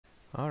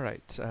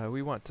Alright,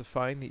 we want to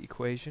find the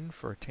equation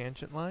for a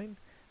tangent line,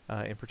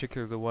 in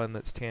particular the one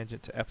that's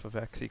tangent to f of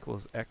x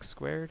equals x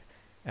squared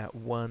at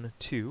 1,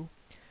 2.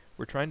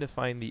 We're trying to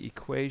find the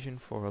equation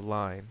for a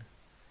line.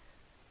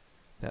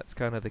 That's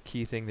kind of the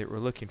key thing that we're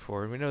looking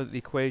for. And we know that the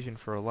equation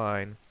for a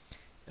line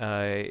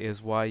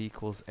is y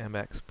equals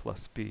mx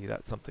plus b.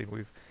 That's something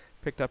we've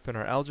picked up in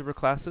our algebra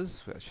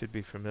classes. That should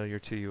be familiar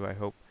to you, I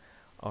hope,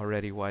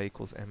 already, y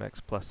equals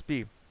mx plus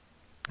b.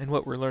 And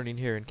what we're learning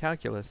here in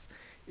calculus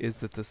is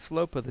that the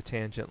slope of the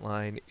tangent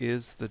line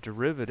is the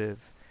derivative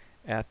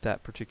at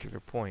that particular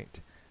point.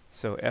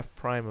 So f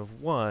prime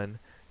of 1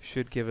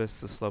 should give us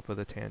the slope of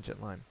the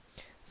tangent line.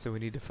 So we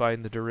need to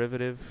find the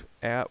derivative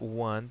at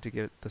 1 to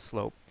get the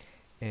slope.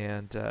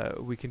 And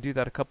we can do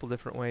that a couple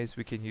different ways.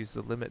 We can use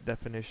the limit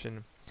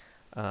definition.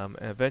 And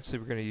eventually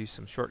we're going to use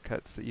some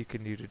shortcuts that you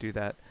can do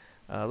that.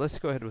 Let's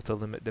go ahead with the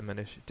limit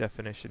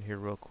definition here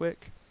real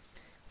quick.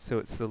 So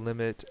it's the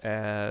limit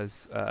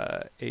as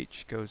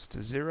h goes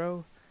to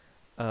 0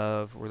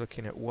 of, we're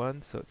looking at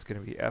 1, so it's going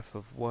to be f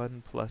of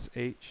 1 plus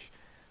h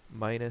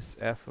minus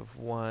f of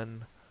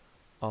 1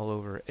 all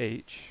over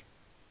h.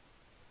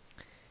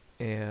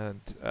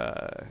 And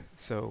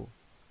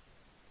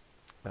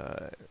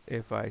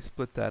if I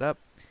split that up,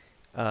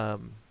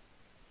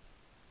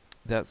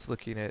 that's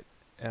looking at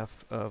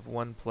f of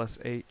 1 plus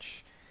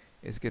h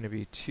is going to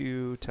be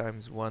 2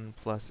 times 1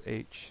 plus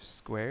h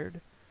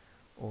squared,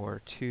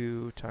 or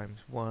 2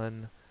 times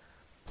 1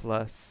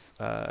 plus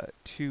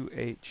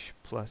 2h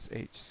plus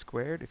h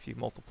squared. If you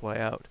multiply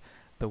out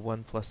the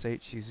 1 plus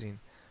h using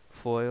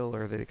FOIL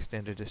or the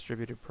extended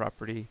distributive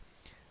property,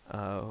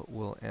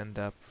 we'll end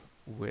up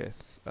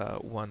with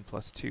 1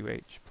 plus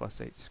 2h plus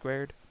h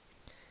squared.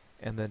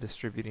 And then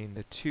distributing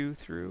the 2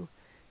 through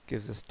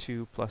gives us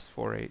 2 plus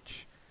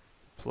 4h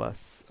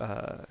plus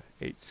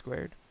h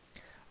squared.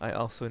 I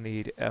also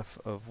need f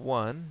of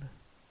 1,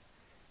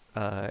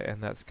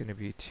 and that's going to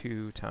be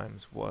 2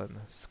 times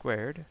 1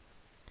 squared,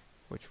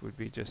 which would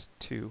be just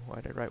 2.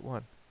 Why did I write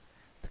 1?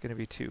 It's going to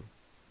be 2.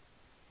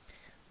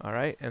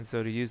 Alright, and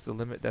so to use the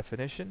limit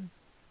definition,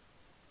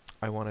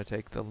 I want to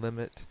take the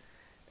limit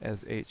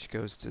as h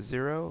goes to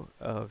 0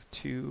 of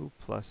 2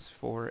 plus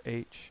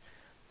 4h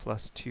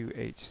plus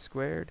 2h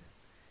squared,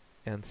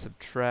 and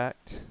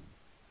subtract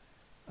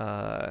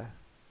 2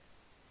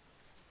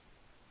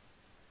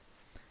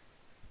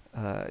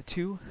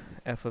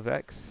 f of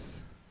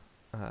x,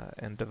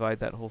 and divide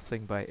that whole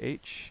thing by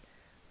h.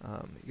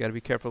 You got to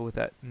be careful with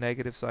that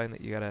negative sign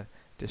that you got to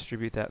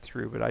distribute that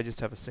through, but I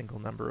just have a single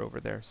number over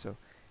there, so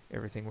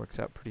everything works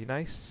out pretty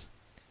nice.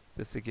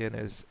 This again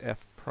is f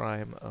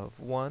prime of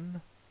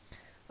 1.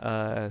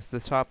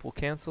 The top will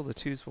cancel, the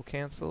 2's will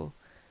cancel,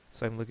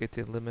 so I'm looking at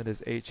the limit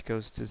as h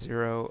goes to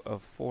 0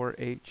 of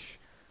 4h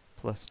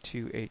plus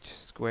 2h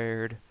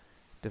squared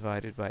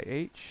divided by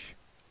h.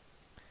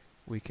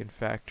 We can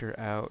factor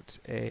out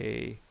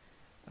a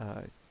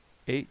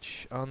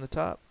h on the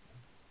top.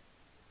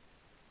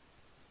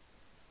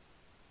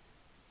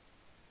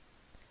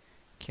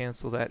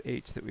 Cancel that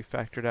h that we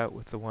factored out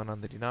with the 1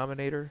 on the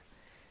denominator.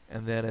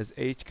 And then as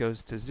h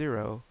goes to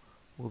 0,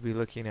 we'll be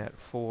looking at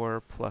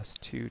 4 plus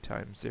 2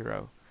 times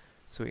 0.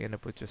 So we end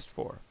up with just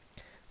 4.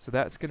 So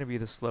that's going to be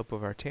the slope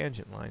of our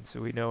tangent line.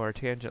 So we know our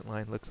tangent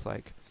line looks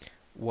like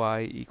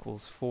y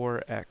equals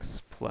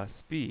 4x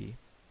plus b.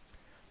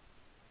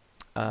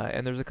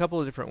 And there's a couple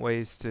of different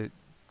ways to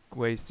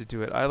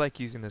do it. I like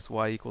using this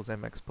y equals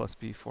mx plus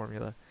b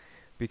formula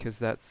because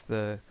that's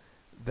the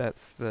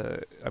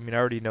I mean, I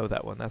already know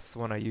that one. That's the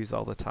one I use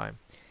all the time.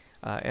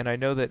 And I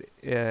know that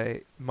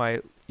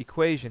my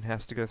equation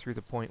has to go through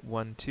the point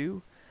 1,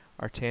 2.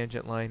 Our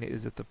tangent line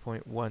is at the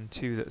point 1,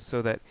 2,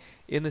 so that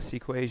in this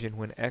equation,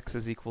 when x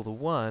is equal to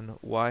 1,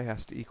 y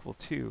has to equal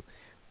 2.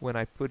 When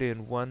I put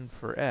in 1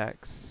 for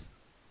x,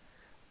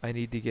 I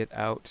need to get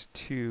out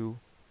 2,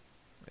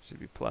 that should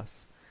be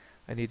plus.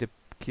 I need to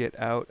get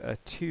out a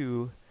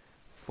 2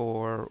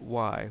 for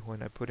y.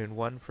 When I put in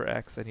 1 for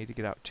x, I need to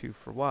get out 2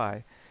 for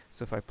y.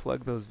 So if I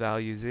plug those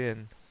values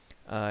in,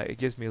 it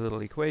gives me a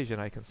little equation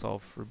I can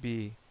solve for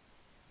b.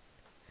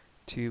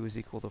 2 is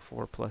equal to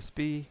 4 plus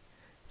b,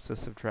 so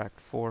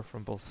subtract 4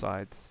 from both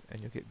sides, and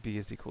you'll get b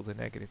is equal to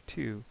negative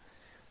 2.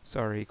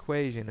 So our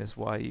equation is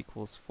y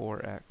equals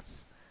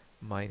 4x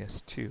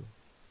minus 2.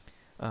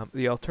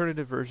 The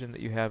alternative version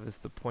that you have is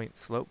the point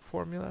slope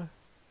formula.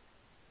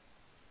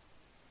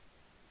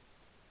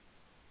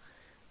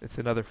 It's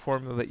another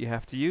formula that you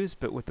have to use,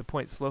 but with the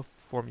point slope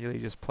formula, you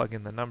just plug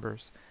in the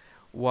numbers.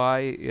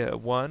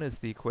 y1 is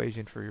the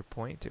equation for your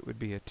point. It would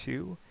be a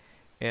 2.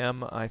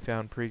 M, I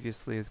found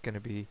previously, is going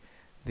to be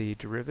the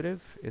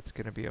derivative. It's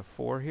going to be a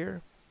 4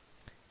 here.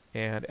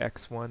 And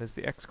x1 is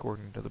the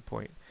x-coordinate of the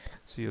point.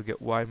 So you'll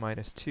get y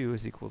minus 2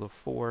 is equal to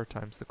 4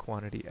 times the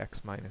quantity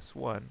x minus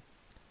 1.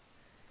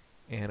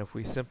 And if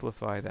we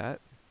simplify that,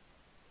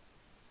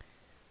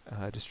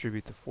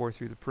 distribute the 4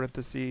 through the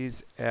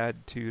parentheses,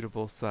 add 2 to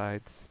both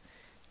sides,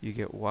 you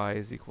get y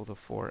is equal to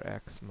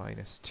 4x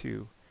minus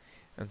 2.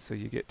 And so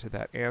you get to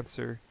that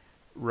answer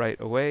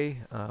right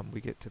away. We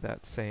get to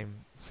that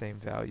same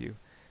value.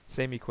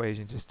 Same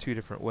equation, just two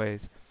different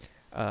ways.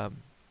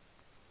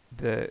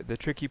 The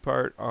tricky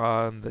part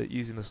on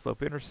using the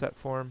slope-intercept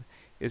form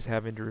is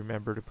having to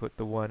remember to put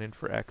the 1 in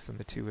for x and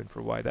the 2 in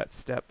for y. That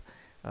step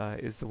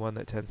is the one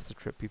that tends to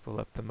trip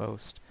people up the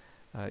most.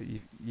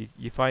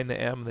 You find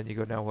the m, then you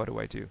go, now what do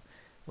I do?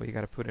 Well, you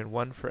got to put in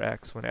 1 for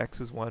x. When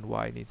x is 1,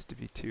 y needs to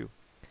be 2.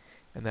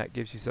 And that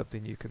gives you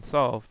something you can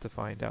solve to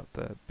find out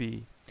the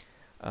b.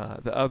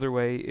 The other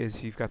way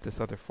is you've got this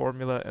other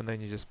formula, and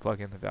then you just plug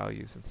in the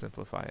values and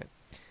simplify it.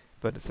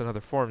 But it's another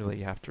formula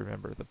you have to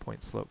remember, the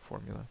point-slope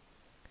formula.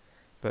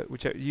 But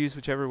use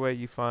whichever way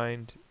you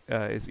find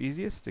is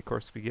easiest. Of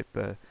course, we get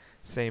the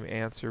same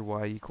answer,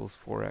 y equals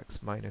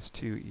 4x minus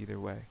 2 either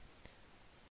way.